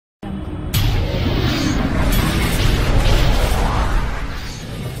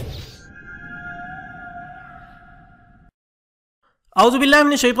औज़ुबिल्लाहि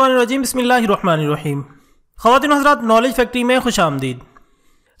मिनश्शैतानिर्रजीम बिस्मिल्लाहिर्रहमानिर्रहीम। ख़वातीन हज़रात, knowledge factory में खुश आमदीद।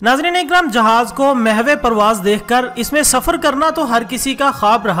 नाज़रीन इकराम, जहाज़ को महवे परवाज़ देखकर इसमें सफ़र करना तो हर किसी का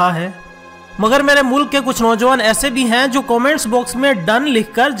ख्वाब रहा है, मगर मेरे मुल्क के कुछ नौजवान ऐसे भी हैं जो कमेंट्स बॉक्स में डन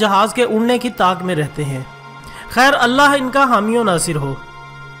लिखकर जहाज़ के उड़ने की ताक में रहते हैं। खैर, अल्लाह इनका हामी व नासिर हो।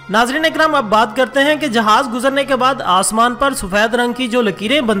 नाज़रीन इकराम, अब बात करते हैं कि जहाज़ गुजरने के बाद आसमान पर सफ़ेद रंग की जो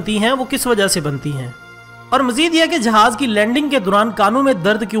लकीरें बनती हैं वो किस वजह से बनती हैं, और मज़ीद यह कि जहाज़ की लैंडिंग के दौरान कानों में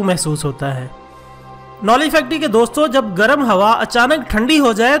दर्द क्यों महसूस होता है। नॉलेज फैक्ट्री के दोस्तों, जब गर्म हवा अचानक ठंडी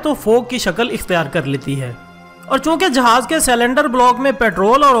हो जाए तो फोग की शक्ल इख्तियार कर लेती है, और चूंकि जहाज़ के सिलेंडर ब्लॉक में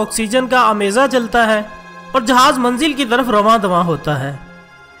पेट्रोल और ऑक्सीजन का आमेज़ा चलता है और जहाज़ मंजिल की तरफ रवां दवां होता है,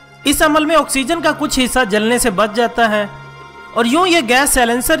 इस अमल में ऑक्सीजन का कुछ हिस्सा जलने से बच जाता है और यूं ये गैस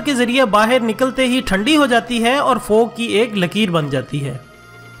सैलेंसर के जरिए बाहर निकलते ही ठंडी हो जाती है और फोग की एक लकीर बन जाती है।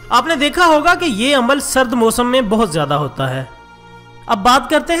 आपने देखा होगा कि ये अमल सर्द मौसम में बहुत ज़्यादा होता है। अब बात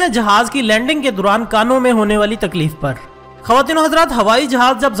करते हैं जहाज़ की लैंडिंग के दौरान कानों में होने वाली तकलीफ पर। ख़वातीन व हज़रात, हवाई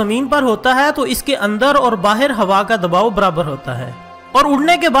जहाज़ जब ज़मीन पर होता है तो इसके अंदर और बाहर हवा का दबाव बराबर होता है, और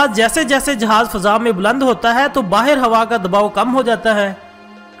उड़ने के बाद जैसे जैसे जहाज़ फ़ज़ा में बुलंद होता है तो बाहर हवा का दबाव कम हो जाता है,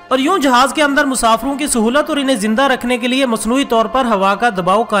 और यूं जहाज़ के अंदर मुसाफिरों की सहूलत और इन्हें ज़िंदा रखने के लिए मसनूई तौर पर हवा का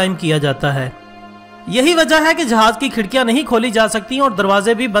दबाव कायम किया जाता है। यही वजह है कि जहाज़ की खिड़कियां नहीं खोली जा सकती और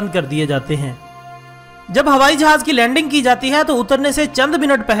दरवाजे भी बंद कर दिए जाते हैं। जब हवाई जहाज़ की लैंडिंग की जाती है तो उतरने से चंद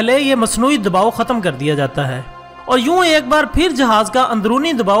मिनट पहले ये मसनूई दबाव ख़त्म कर दिया जाता है, और यूं एक बार फिर जहाज़ का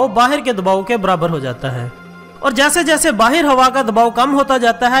अंदरूनी दबाव बाहर के दबाव के बराबर हो जाता है, और जैसे जैसे बाहर हवा का दबाव कम होता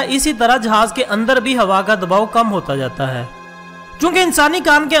जाता है इसी तरह जहाज़ के अंदर भी हवा का दबाव कम होता जाता है। चूंकि इंसानी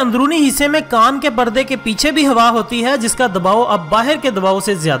कान के अंदरूनी हिस्से में कान के पर्दे के पीछे भी हवा होती है जिसका दबाव अब बाहर के दबाव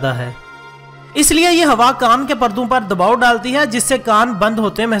से ज्यादा है, इसलिए ये हवा कान के पर्दों पर दबाव डालती है जिससे कान बंद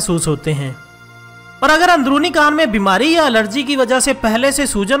होते महसूस होते हैं। और अगर अंदरूनी कान में बीमारी या एलर्जी की वजह से पहले से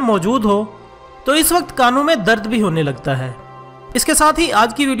सूजन मौजूद हो तो इस वक्त कानों में दर्द भी होने लगता है। इसके साथ ही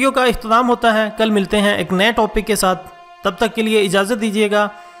आज की वीडियो का इख्तिताम होता है। कल मिलते हैं एक नए टॉपिक के साथ, तब तक के लिए इजाज़त दीजिएगा।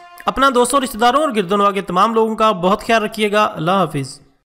 अपना दोस्तों, रिश्तेदारों और गिरदोनवा के तमाम लोगों का बहुत ख्याल रखिएगा। अल्लाह हाफिज़।